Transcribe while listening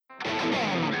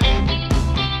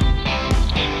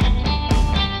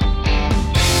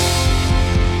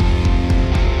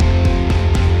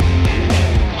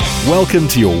Welcome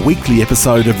to your weekly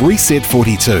episode of Reset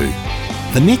 42.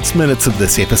 The next minutes of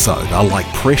this episode are like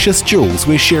precious jewels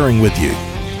we're sharing with you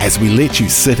as we let you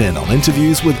sit in on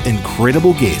interviews with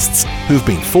incredible guests who've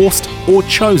been forced or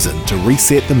chosen to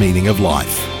reset the meaning of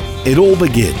life. It all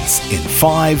begins in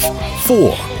 5,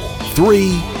 4,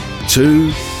 3,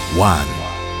 2, 1.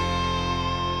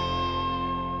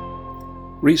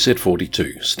 Reset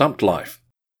 42, Stumped Life.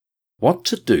 What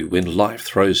to do when life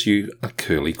throws you a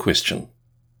curly question.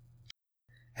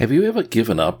 Have you ever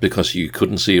given up because you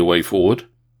couldn't see a way forward?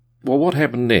 Well, what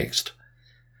happened next?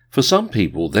 For some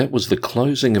people, that was the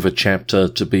closing of a chapter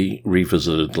to be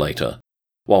revisited later,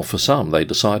 while for some, they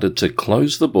decided to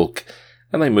close the book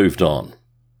and they moved on.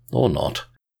 Or not.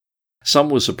 Some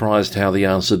were surprised how the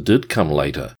answer did come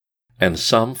later, and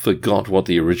some forgot what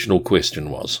the original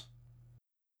question was.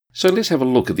 So let's have a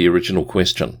look at the original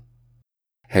question.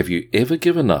 Have you ever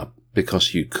given up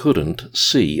because you couldn't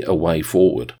see a way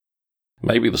forward?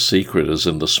 Maybe the secret is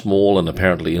in the small and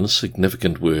apparently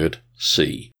insignificant word,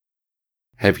 see.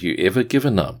 Have you ever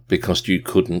given up because you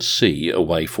couldn't see a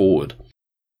way forward?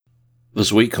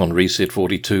 This week on Reset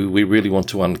 42, we really want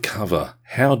to uncover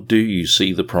how do you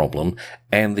see the problem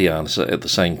and the answer at the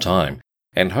same time,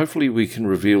 and hopefully we can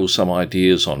reveal some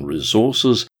ideas on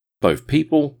resources, both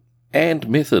people and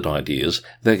method ideas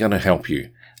that are going to help you.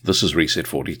 This is Reset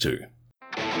 42.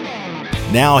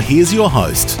 Now here's your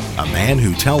host, a man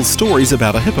who tells stories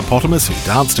about a hippopotamus who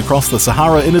danced across the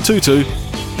Sahara in a tutu.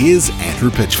 Here's Andrew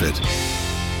Pitchford.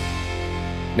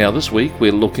 Now this week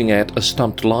we're looking at a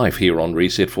stumped life here on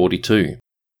Reset 42.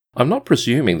 I'm not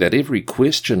presuming that every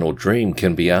question or dream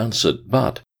can be answered,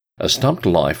 but a stumped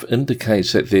life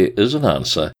indicates that there is an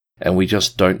answer and we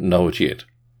just don't know it yet.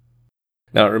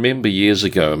 Now I remember years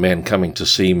ago a man coming to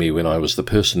see me when I was the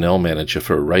personnel manager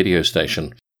for a radio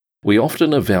station. We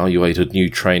often evaluated new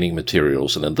training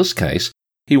materials, and in this case,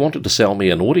 he wanted to sell me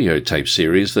an audio tape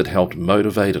series that helped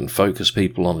motivate and focus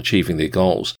people on achieving their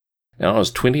goals. Now, I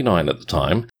was 29 at the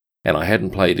time, and I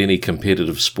hadn't played any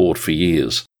competitive sport for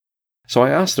years. So I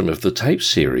asked him if the tape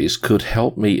series could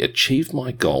help me achieve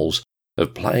my goals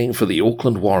of playing for the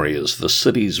Auckland Warriors, the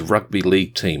city's rugby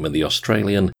league team in the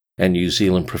Australian and New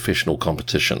Zealand professional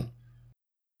competition.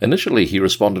 Initially, he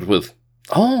responded with,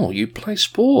 "Oh, you play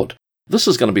sport. This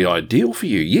is going to be ideal for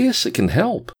you. Yes, it can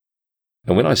help."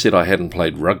 And when I said I hadn't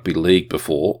played rugby league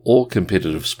before or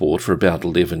competitive sport for about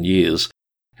 11 years,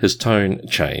 his tone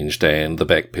changed and the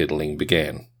backpedaling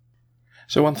began.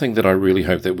 So one thing that I really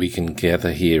hope that we can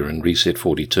gather here in Reset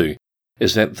 42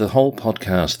 is that the whole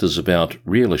podcast is about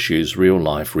real issues, real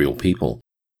life, real people.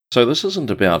 So this isn't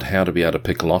about how to be able to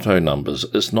pick lotto numbers.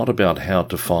 It's not about how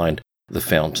to find the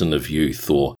fountain of youth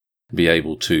or be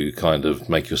able to kind of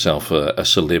make yourself a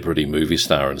celebrity movie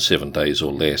star in 7 days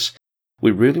or less.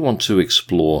 We really want to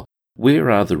explore where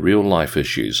are the real life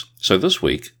issues. So this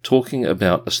week, talking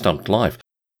about a stumped life,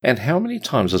 and how many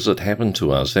times has it happened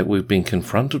to us that we've been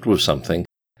confronted with something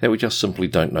that we just simply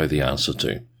don't know the answer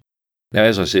to. Now,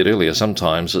 as I said earlier,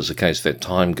 sometimes it's a case that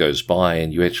time goes by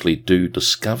and you actually do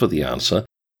discover the answer,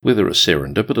 whether it's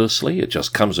serendipitously, it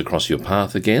just comes across your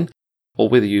path again, or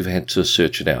whether you've had to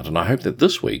search it out. And I hope that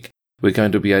this week, we're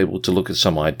going to be able to look at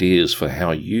some ideas for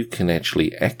how you can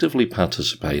actually actively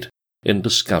participate in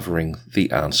discovering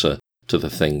the answer to the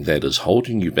thing that is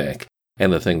holding you back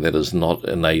and the thing that is not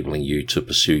enabling you to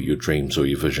pursue your dreams or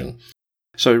your vision.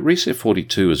 So Reset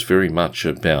 42 is very much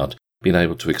about being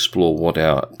able to explore what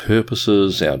our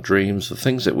purposes, our dreams, the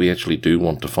things that we actually do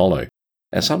want to follow.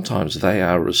 And sometimes they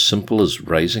are as simple as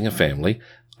raising a family.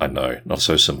 I know, not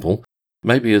so simple.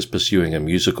 Maybe as pursuing a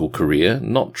musical career,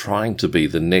 not trying to be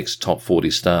the next top 40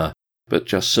 star, but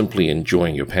just simply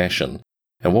enjoying your passion.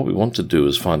 And what we want to do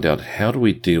is find out how do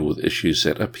we deal with issues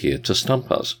that appear to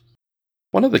stump us.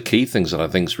 One of the key things that I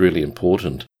think is really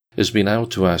important is being able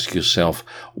to ask yourself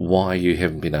why you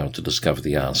haven't been able to discover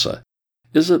the answer.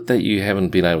 Is it that you haven't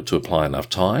been able to apply enough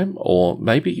time, or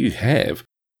maybe you have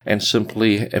and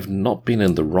simply have not been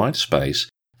in the right space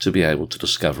to be able to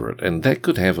discover it? And that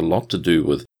could have a lot to do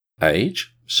with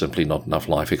age, simply not enough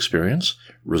life experience,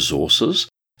 resources,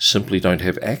 simply don't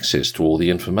have access to all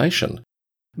the information.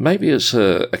 Maybe it's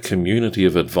a community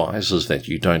of advisors that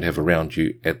you don't have around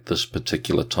you at this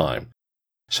particular time.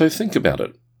 So think about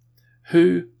it.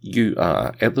 Who you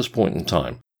are at this point in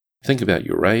time. Think about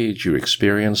your age, your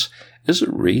experience. Is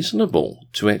it reasonable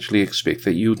to actually expect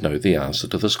that you would know the answer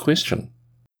to this question?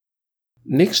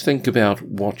 Next, think about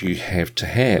what you have to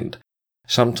hand.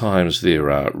 Sometimes there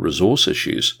are resource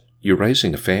issues. you're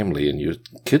raising a family and your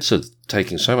kids are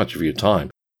taking so much of your time,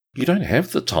 you don't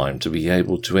have the time to be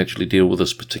able to actually deal with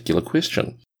this particular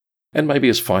question. And maybe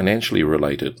it's financially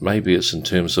related, maybe it's in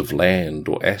terms of land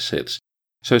or assets.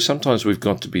 So sometimes we've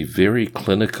got to be very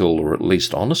clinical, or at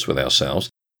least honest with ourselves,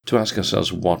 to ask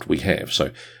ourselves what we have.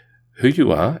 So who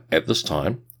you are at this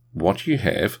time, what you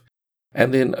have,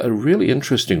 and then a really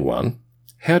interesting one,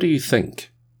 how do you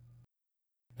think?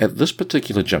 At this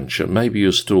particular juncture, maybe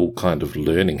you're still kind of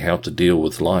learning how to deal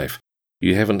with life.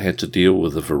 You haven't had to deal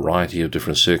with a variety of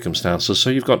different circumstances, so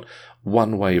you've got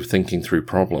one way of thinking through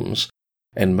problems,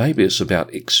 and maybe it's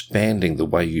about expanding the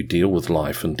way you deal with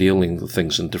life and dealing with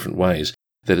things in different ways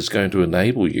that is going to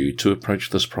enable you to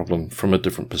approach this problem from a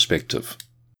different perspective.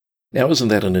 Now, isn't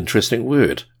that an interesting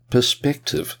word?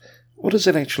 Perspective. What does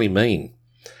it actually mean?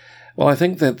 Well, I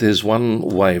think that there's one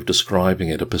way of describing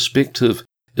it. A perspective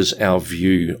is our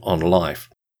view on life.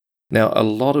 Now, a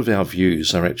lot of our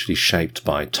views are actually shaped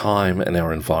by time and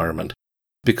our environment.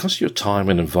 Because your time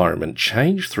and environment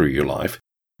change through your life,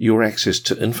 your access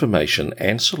to information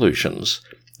and solutions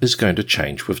is going to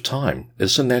change with time.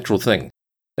 It's a natural thing.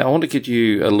 Now, I want to get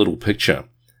you a little picture.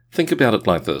 Think about it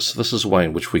like this. This is a way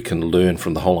in which we can learn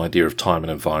from the whole idea of time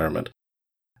and environment.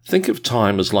 Think of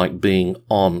time as like being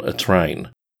on a train.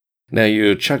 Now,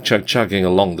 you're chugging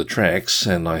along the tracks,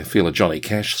 and I feel a Johnny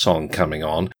Cash song coming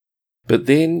on, but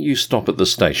then you stop at the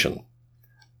station.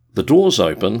 The doors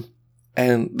open,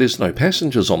 and there's no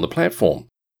passengers on the platform.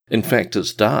 In fact,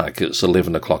 it's dark, it's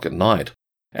 11 o'clock at night,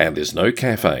 and there's no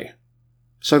cafe.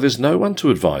 So there's no one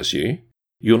to advise you.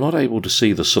 You're not able to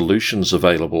see the solutions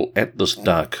available at this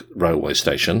dark railway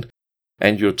station,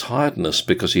 and your tiredness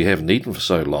because you haven't eaten for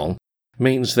so long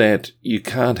means that you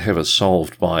can't have it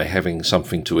solved by having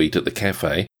something to eat at the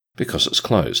cafe because it's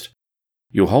closed.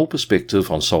 Your whole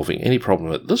perspective on solving any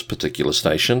problem at this particular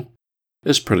station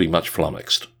is pretty much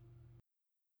flummoxed.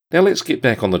 Now let's get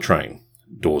back on the train.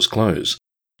 Doors close.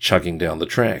 Chugging down the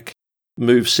track.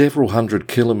 Move several hundred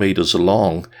kilometres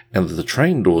along, and the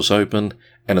train doors open,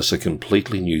 and it's a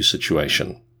completely new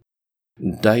situation.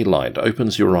 Daylight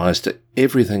opens your eyes to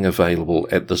everything available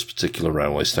at this particular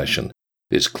railway station.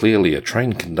 There's clearly a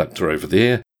train conductor over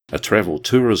there, a travel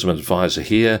tourism advisor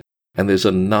here, and there's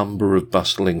a number of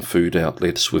bustling food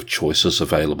outlets with choices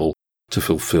available to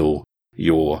fulfill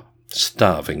your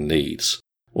starving needs.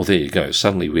 Well, there you go.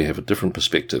 Suddenly we have a different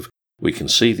perspective. We can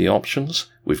see the options,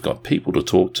 we've got people to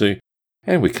talk to,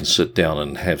 and we can sit down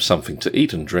and have something to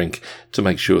eat and drink to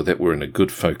make sure that we're in a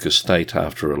good focused state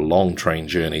after a long train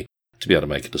journey to be able to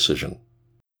make a decision.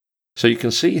 So you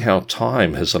can see how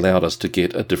time has allowed us to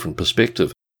get a different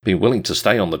perspective. Being willing to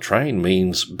stay on the train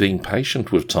means being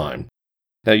patient with time.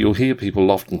 Now, you'll hear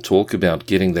people often talk about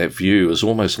getting that view as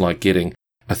almost like getting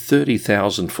a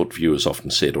 30,000-foot view, is often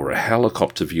said, or a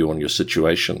helicopter view on your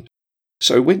situation.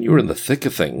 So when you're in the thick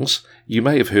of things, you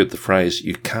may have heard the phrase,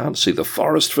 you can't see the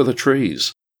forest for the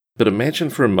trees. But imagine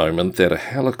for a moment that a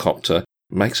helicopter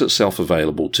makes itself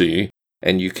available to you,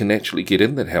 and you can actually get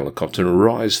in that helicopter and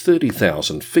rise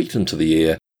 30,000 feet into the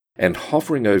air, and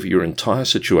hovering over your entire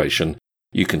situation,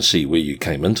 you can see where you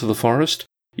came into the forest,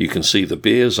 you can see the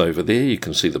bears over there, you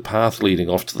can see the path leading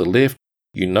off to the left,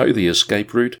 you know the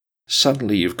escape route.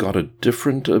 Suddenly you've got a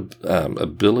different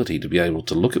ability to be able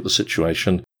to look at the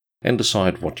situation and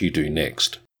decide what you do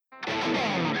next.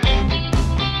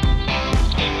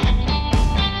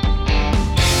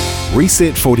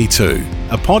 Reset 42,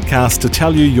 a podcast to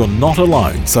tell you you're not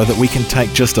alone so that we can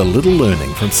take just a little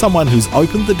learning from someone who's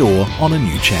opened the door on a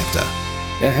new chapter.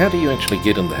 Now, how do you actually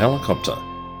get in the helicopter?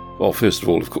 Well, first of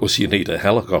all, of course, you need a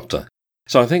helicopter.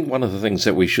 So I think one of the things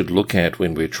that we should look at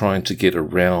when we're trying to get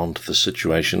around the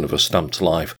situation of a stumped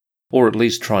life, or at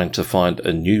least trying to find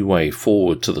a new way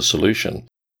forward to the solution,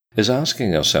 is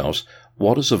asking ourselves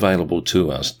what is available to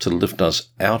us to lift us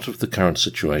out of the current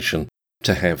situation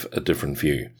to have a different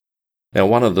view. Now,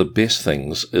 one of the best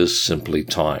things is simply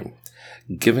time,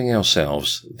 giving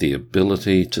ourselves the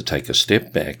ability to take a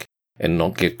step back and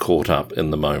not get caught up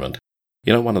in the moment.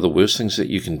 You know, one of the worst things that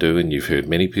you can do, and you've heard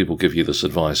many people give you this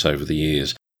advice over the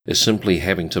years, is simply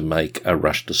having to make a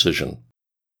rush decision.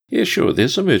 Yeah, sure,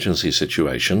 there's emergency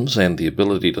situations and the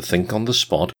ability to think on the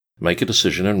spot, make a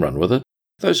decision and run with it.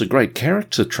 Those are great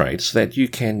character traits that you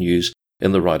can use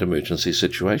in the right emergency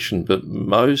situation, but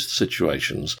most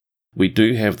situations, we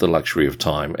do have the luxury of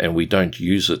time and we don't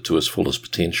use it to its fullest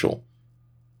potential.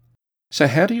 So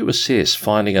how do you assess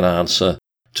finding an answer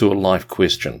to a life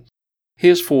question?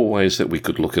 Here's 4 ways that we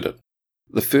could look at it.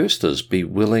 The first is be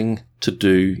willing to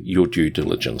do your due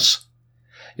diligence.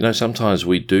 You know, sometimes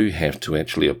we do have to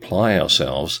actually apply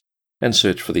ourselves and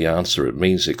search for the answer. It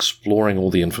means exploring all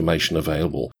the information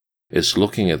available. It's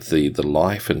looking at the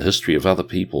life and history of other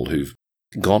people who've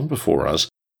gone before us,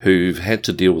 who've had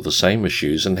to deal with the same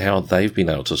issues and how they've been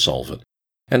able to solve it.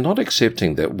 And not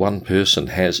accepting that one person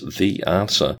has the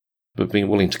answer, but being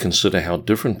willing to consider how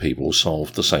different people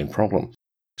solve the same problem.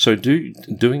 So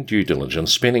doing due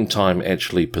diligence, spending time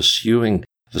actually pursuing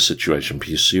the situation,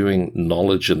 pursuing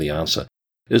knowledge and the answer,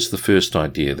 is the first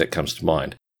idea that comes to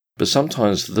mind. But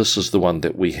sometimes this is the one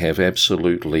that we have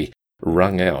absolutely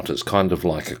wrung out. It's kind of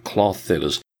like a cloth that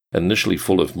is initially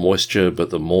full of moisture,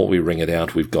 but the more we wring it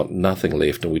out, we've got nothing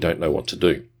left and we don't know what to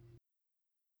do.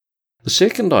 The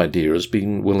second idea is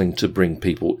being willing to bring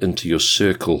people into your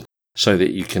circle so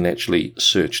that you can actually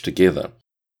search together.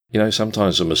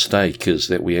 Sometimes a mistake is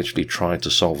that we actually try to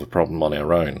solve a problem on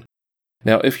our own.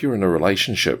 Now, if you're in a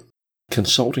relationship,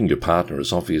 consulting your partner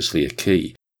is obviously a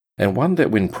key, and one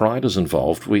that when pride is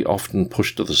involved, we often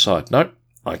push to the side. No,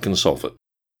 I can solve it.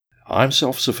 I'm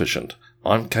self-sufficient.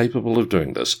 I'm capable of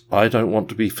doing this. I don't want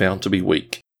to be found to be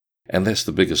weak. And that's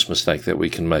the biggest mistake that we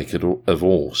can make of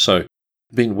all. So,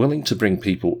 being willing to bring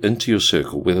people into your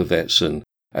circle, whether that's in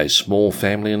a small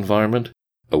family environment,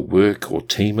 a work or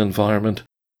team environment,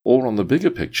 or on the bigger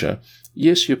picture,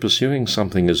 yes, you're pursuing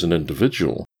something as an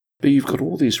individual, but you've got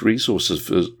all these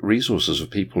resources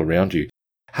of people around you.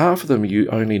 Half of them you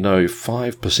only know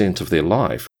 5% of their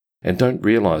life and don't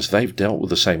realize they've dealt with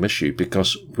the same issue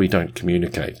because we don't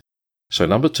communicate. So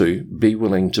 2, be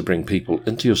willing to bring people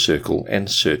into your circle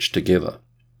and search together.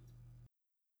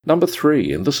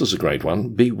 3, and this is a great one,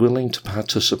 be willing to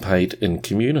participate in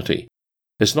community.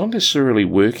 It's not necessarily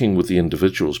working with the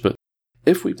individuals, but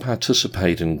if we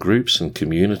participate in groups and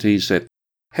communities that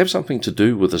have something to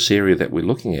do with this area that we're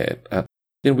looking at,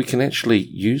 then we can actually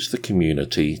use the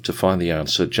community to find the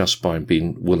answer just by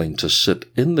being willing to sit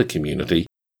in the community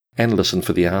and listen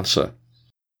for the answer.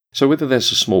 So whether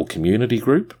that's a small community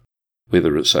group,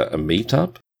 whether it's a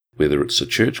meetup, whether it's a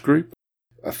church group,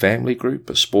 a family group,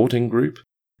 a sporting group,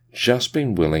 just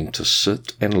being willing to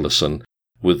sit and listen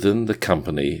within the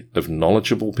company of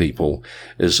knowledgeable people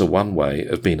is a one way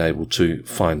of being able to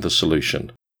find the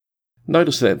solution.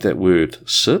 Notice that word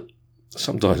sit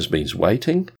sometimes means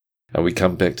waiting, and we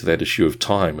come back to that issue of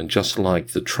time, and just like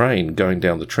the train going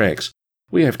down the tracks,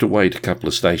 we have to wait a couple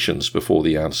of stations before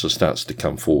the answer starts to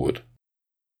come forward.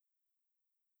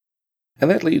 And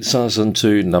that leads us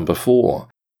into 4,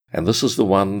 and this is the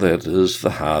one that is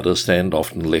the hardest and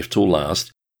often left till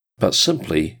last, but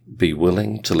simply be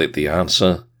willing to let the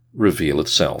answer reveal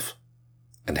itself.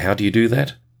 And how do you do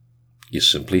that? You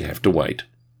simply have to wait.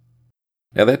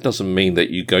 Now that doesn't mean that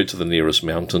you go to the nearest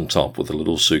mountaintop with a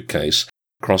little suitcase,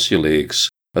 cross your legs,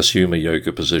 assume a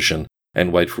yoga position,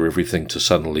 and wait for everything to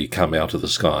suddenly come out of the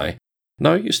sky.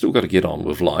 No, you still got to get on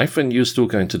with life, and you're still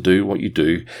going to do what you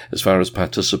do as far as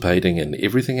participating in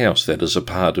everything else that is a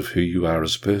part of who you are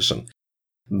as a person.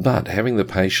 But having the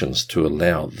patience to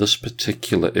allow this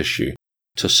particular issue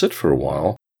to sit for a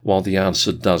while the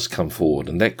answer does come forward,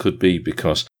 and that could be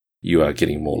because you are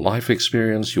getting more life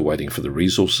experience, you're waiting for the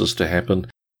resources to happen,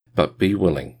 but be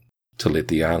willing to let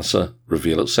the answer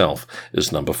reveal itself is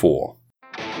 4.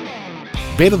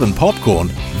 Better than popcorn,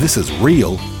 this is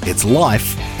real, it's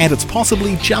life, and it's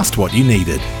possibly just what you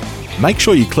needed. Make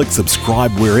sure you click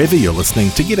subscribe wherever you're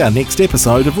listening to get our next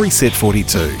episode of Reset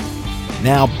 42.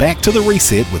 Now back to the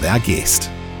Reset with our guest.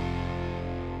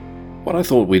 What I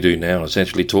thought we'd do now is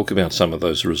actually talk about some of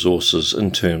those resources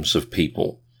in terms of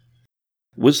people.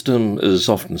 Wisdom is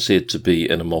often said to be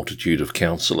in a multitude of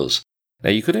counselors. Now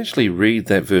you could actually read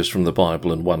that verse from the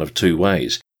Bible in one of two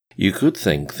ways. You could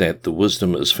think that the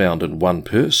wisdom is found in one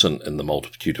person in the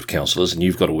multitude of counselors, and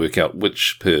you've got to work out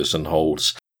which person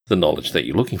holds the knowledge that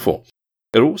you're looking for.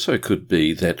 It also could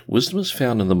be that wisdom is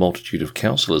found in the multitude of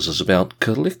counselors is about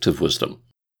collective wisdom.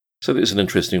 So there's an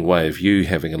interesting way of you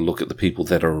having a look at the people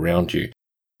that are around you.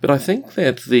 But I think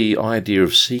that the idea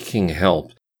of seeking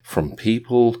help from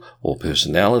people or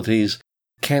personalities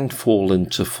can fall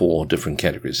into 4 different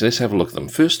categories. Let's have a look at them.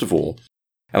 First of all,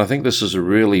 and I think this is a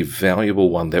really valuable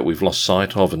one that we've lost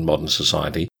sight of in modern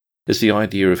society, is the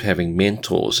idea of having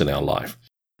mentors in our life.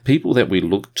 People that we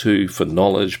look to for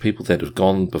knowledge, people that have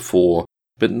gone before,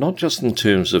 but not just in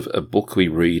terms of a book we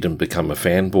read and become a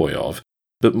fanboy of,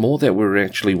 but more that we're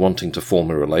actually wanting to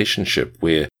form a relationship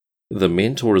where the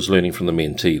mentor is learning from the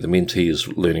mentee is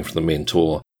learning from the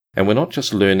mentor, and we're not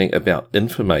just learning about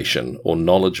information or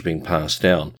knowledge being passed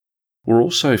down, we're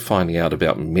also finding out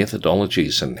about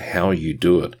methodologies and how you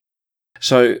do it.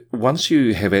 So once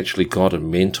you have actually got a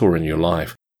mentor in your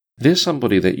life, there's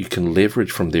somebody that you can leverage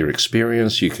from their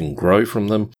experience, you can grow from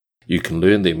them, you can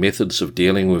learn their methods of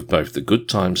dealing with both the good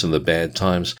times and the bad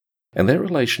times, And that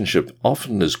relationship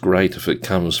often is great if it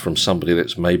comes from somebody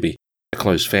that's maybe a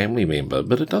close family member,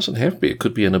 but it doesn't have to be. It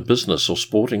could be in a business or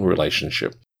sporting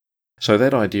relationship. So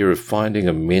that idea of finding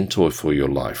a mentor for your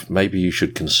life, maybe you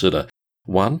should consider,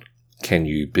 1, can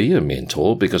you be a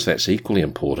mentor? Because that's equally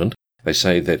important. They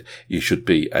say that you should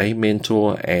be a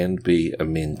mentor and be a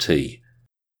mentee.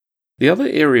 The other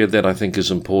area that I think is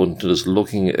important is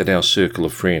looking at our circle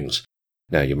of friends.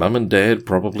 Now, your mum and dad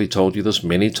probably told you this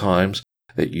many times,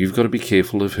 that you've got to be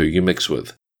careful of who you mix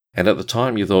with. And at the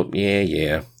time you thought,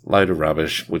 yeah, load of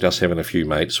rubbish, we're just having a few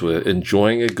mates, we're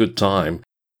enjoying a good time.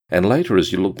 And later,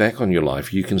 as you look back on your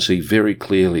life, you can see very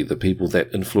clearly the people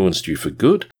that influenced you for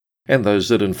good and those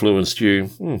that influenced you,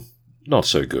 not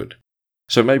so good.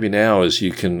 So maybe now, as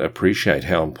you can appreciate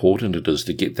how important it is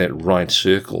to get that right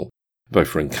circle, both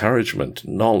for encouragement,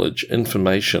 knowledge,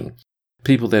 information,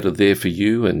 people that are there for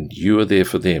you and you are there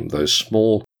for them, those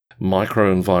small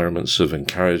micro-environments of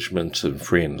encouragement and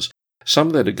friends.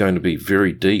 Some that are going to be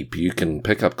very deep. You can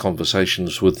pick up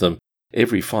conversations with them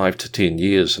every 5 to 10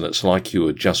 years and it's like you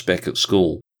were just back at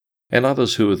school. And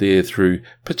others who are there through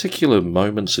particular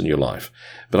moments in your life.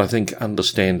 But I think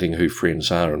understanding who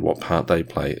friends are and what part they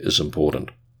play is important.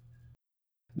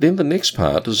 Then the next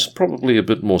part is probably a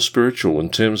bit more spiritual in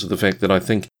terms of the fact that I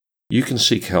think you can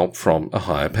seek help from a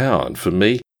higher power. And for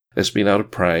me, that's being able to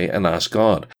pray and ask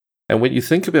God. And when you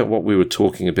think about what we were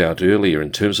talking about earlier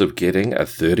in terms of getting a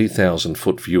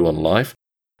 30,000-foot view on life,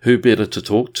 who better to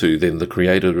talk to than the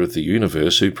creator of the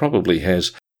universe who probably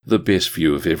has the best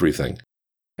view of everything?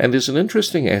 And there's an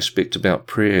interesting aspect about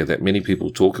prayer that many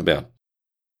people talk about.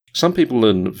 Some people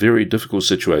in very difficult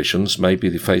situations, maybe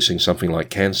they're facing something like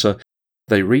cancer,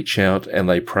 they reach out and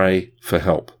they pray for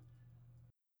help.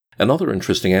 Another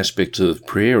interesting aspect of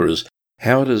prayer is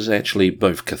how it is actually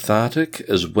both cathartic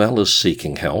as well as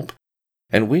seeking help.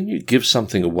 And when you give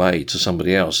something away to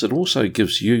somebody else, it also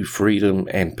gives you freedom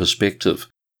and perspective.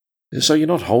 So you're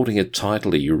not holding it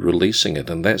tightly, you're releasing it,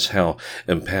 and that's how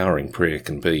empowering prayer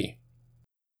can be.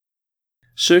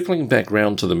 Circling back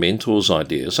round to the mentors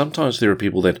idea, sometimes there are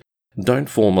people that don't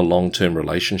form a long-term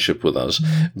relationship with us,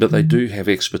 but they do have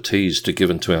expertise to give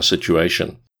into our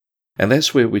situation. And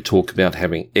that's where we talk about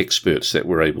having experts that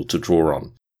we're able to draw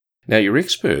on. Now, your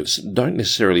experts don't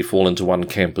necessarily fall into one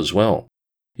camp as well.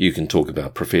 You can talk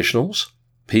about professionals,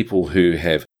 people who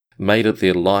have made it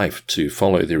their life to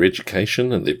follow their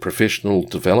education and their professional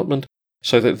development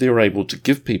so that they're able to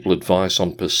give people advice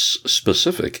on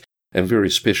specific and very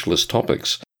specialist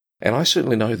topics. And I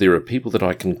certainly know there are people that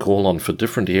I can call on for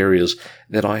different areas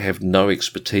that I have no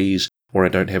expertise or I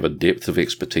don't have a depth of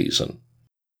expertise in.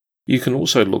 You can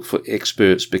also look for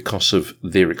experts because of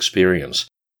their experience.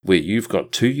 Where you've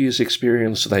got 2 years'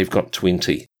 experience, they've got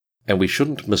 20. And we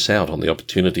shouldn't miss out on the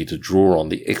opportunity to draw on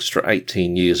the extra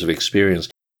 18 years of experience,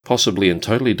 possibly in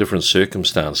totally different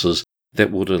circumstances,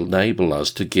 that would enable us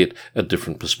to get a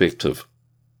different perspective.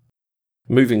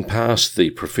 Moving past the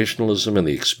professionalism and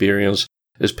the experience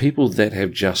is people that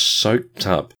have just soaked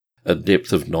up a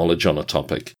depth of knowledge on a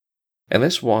topic. And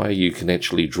that's why you can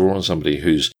actually draw on somebody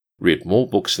who's read more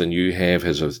books than you have,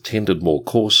 has attended more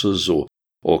courses or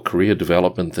career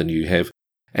development than you have,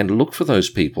 and look for those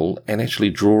people and actually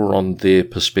draw on their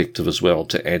perspective as well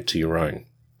to add to your own.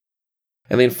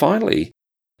 And then finally,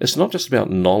 it's not just about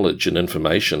knowledge and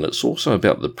information, it's also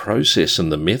about the process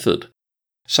and the method.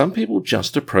 Some people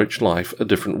just approach life a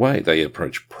different way. They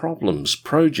approach problems,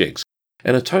 projects,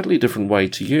 in a totally different way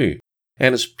to you.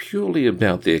 And it's purely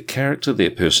about their character,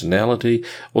 their personality,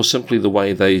 or simply the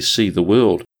way they see the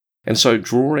world. And so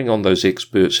drawing on those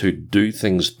experts who do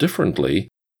things differently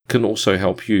can also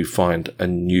help you find a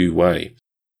new way.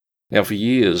 Now, for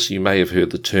years, you may have heard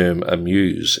the term a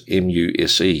muse,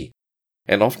 M-U-S-E,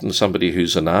 and often somebody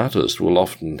who's an artist will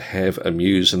often have a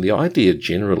muse, and the idea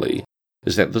generally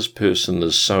is that this person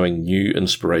is sowing new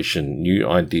inspiration, new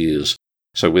ideas.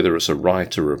 So whether it's a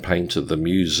writer or a painter, the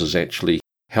muse is actually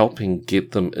helping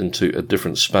get them into a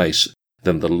different space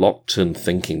than the locked-in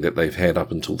thinking that they've had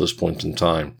up until this point in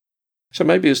time. So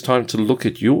maybe it's time to look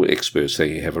at your experts that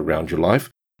you have around your life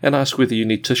and ask whether you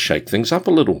need to shake things up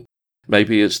a little.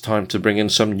 Maybe it's time to bring in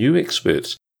some new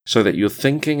experts so that your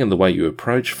thinking and the way you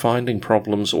approach finding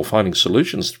problems or finding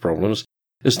solutions to problems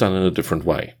is done in a different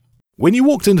way. When you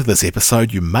walked into this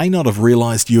episode, you may not have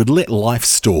realised you had let life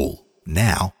stall.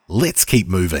 Now, let's keep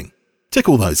moving.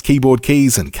 Tickle those keyboard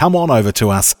keys and come on over to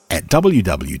us at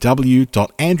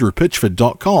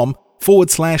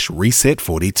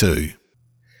www.andrewpitchford.com/reset42.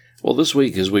 Well, this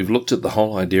week, as we've looked at the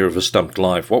whole idea of a stumped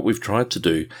life, what we've tried to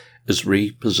do is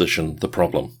reposition the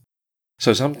problem.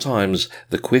 So sometimes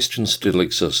the question still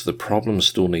exists, the problem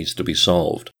still needs to be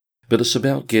solved. but it's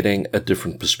about getting a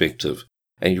different perspective.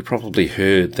 And you probably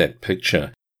heard that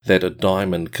picture that a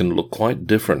diamond can look quite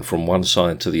different from one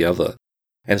side to the other.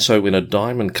 And so when a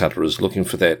diamond cutter is looking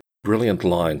for that brilliant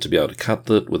line to be able to cut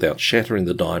it without shattering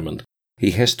the diamond,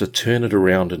 he has to turn it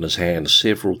around in his hand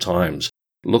several times,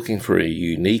 looking for a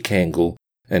unique angle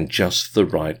and just the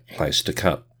right place to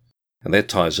cut. And that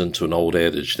ties into an old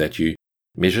adage that you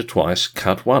measure twice,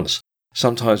 cut once.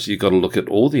 Sometimes you've got to look at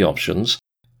all the options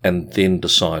and then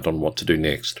decide on what to do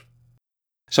next.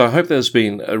 So I hope there's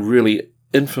been a really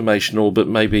informational, but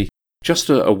maybe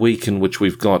just a week in which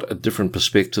we've got a different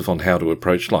perspective on how to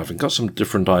approach life and got some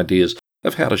different ideas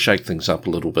of how to shake things up a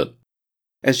little bit.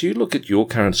 As you look at your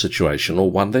current situation or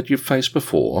one that you've faced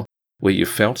before where you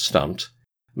felt stumped,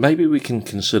 maybe we can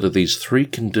consider these 3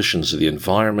 conditions of the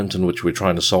environment in which we're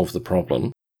trying to solve the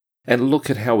problem and look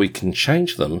at how we can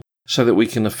change them so that we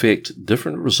can affect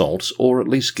different results or at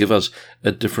least give us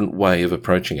a different way of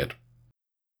approaching it.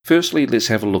 Firstly, let's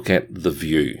have a look at the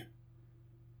view.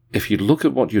 If you look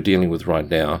at what you're dealing with right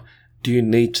now, do you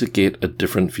need to get a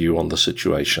different view on the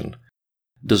situation?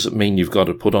 Does it mean you've got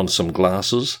to put on some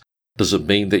glasses? Does it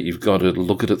mean that you've got to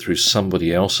look at it through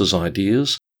somebody else's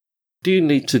ideas? Do you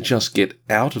need to just get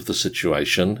out of the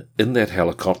situation in that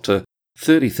helicopter,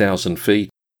 30,000 feet,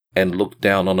 and look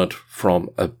down on it from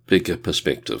a bigger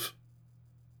perspective?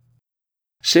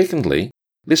 Secondly,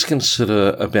 let's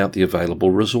consider about the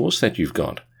available resource that you've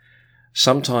got.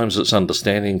 Sometimes it's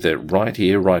understanding that right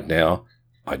here, right now,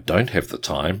 I don't have the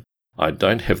time, I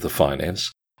don't have the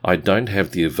finance, I don't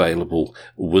have the available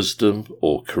wisdom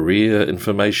or career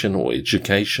information or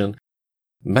education.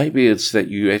 Maybe it's that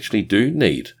you actually do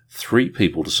need 3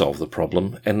 people to solve the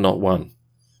problem and not 1.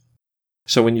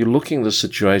 So when you're looking at the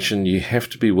situation, you have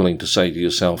to be willing to say to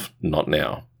yourself, not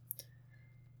now.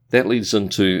 That leads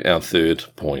into our third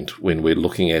point when we're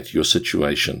looking at your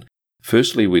situation.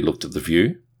 Firstly, we looked at the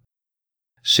view.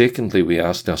 Secondly, we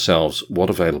asked ourselves, what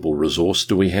available resource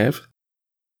do we have?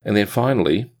 And then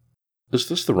finally, is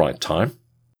this the right time?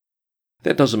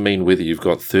 That doesn't mean whether you've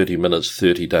got 30 minutes,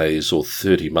 30 days, or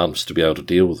 30 months to be able to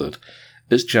deal with it.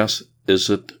 It's just, is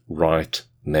it right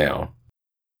now?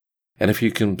 And if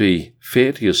you can be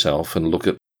fair to yourself and look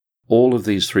at all of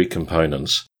these 3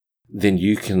 components, then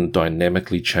you can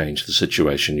dynamically change the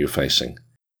situation you're facing.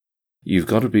 You've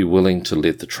got to be willing to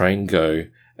let the train go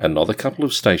another couple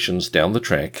of stations down the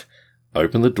track,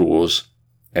 open the doors,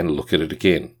 and look at it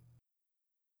again.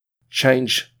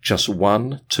 Change just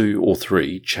 1, 2, or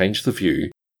 3, change the view,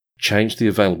 change the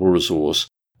available resource,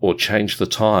 or change the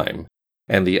time,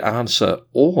 and the answer,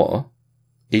 or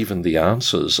even the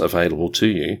answers available to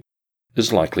you,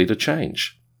 is likely to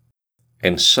change.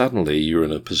 And suddenly you're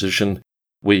in a position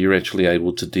where you're actually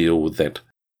able to deal with that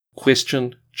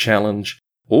question, challenge,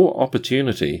 or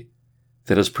opportunity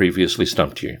that has previously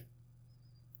stumped you.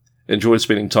 Enjoyed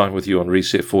spending time with you on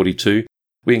Reset 42.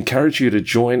 We encourage you to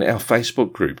join our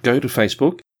Facebook group. Go to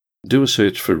Facebook, do a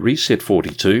search for Reset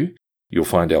 42. You'll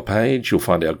find our page, you'll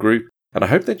find our group, and I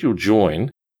hope that you'll join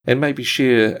and maybe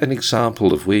share an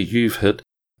example of where you've hit.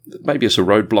 Maybe it's a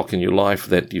roadblock in your life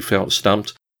that you felt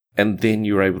stumped, and then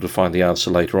you're able to find the answer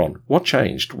later on. What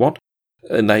changed? What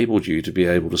enabled you to be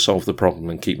able to solve the problem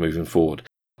and keep moving forward?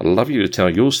 I'd love you to tell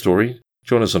your story.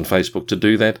 Join us on Facebook to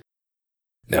do that.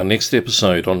 Now, next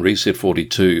episode on Reset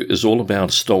 42 is all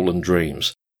about stolen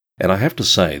dreams. And I have to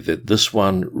say that this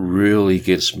one really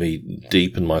gets me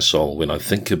deep in my soul when I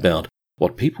think about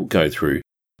what people go through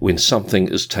when something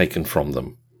is taken from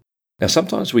them. Now,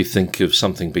 sometimes we think of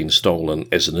something being stolen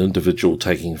as an individual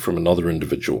taking from another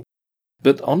individual.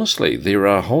 But honestly, there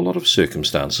are a whole lot of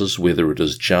circumstances, whether it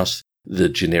is just the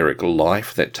generic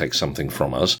life that takes something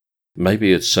from us.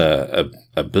 Maybe it's a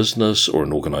business or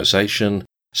an organization,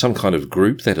 some kind of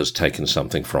group that has taken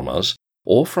something from us,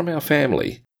 or from our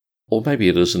family, or maybe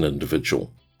it is an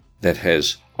individual that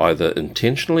has either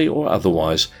intentionally or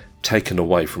otherwise taken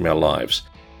away from our lives.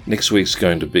 Next week's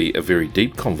going to be a very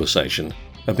deep conversation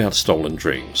about stolen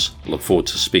dreams. Look forward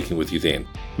to speaking with you then.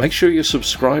 Make sure you're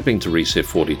subscribing to Reset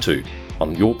 42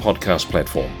 on your podcast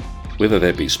platform, whether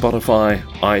that be Spotify,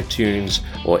 iTunes,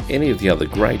 or any of the other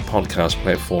great podcast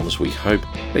platforms. We hope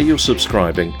that you're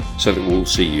subscribing so that we'll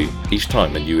see you each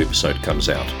time a new episode comes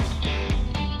out.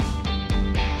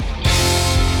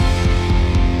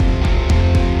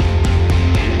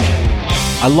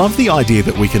 I love the idea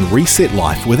that we can reset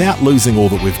life without losing all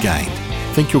that we've gained.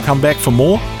 Think you'll come back for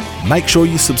more? Make sure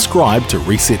you subscribe to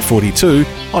Reset 42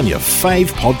 on your fave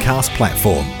podcast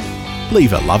platform.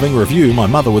 Leave a loving review my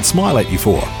mother would smile at you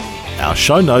for. Our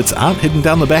show notes aren't hidden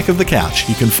down the back of the couch.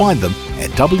 You can find them at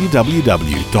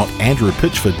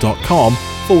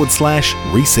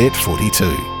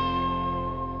www.andrewpitchford.com/Reset42.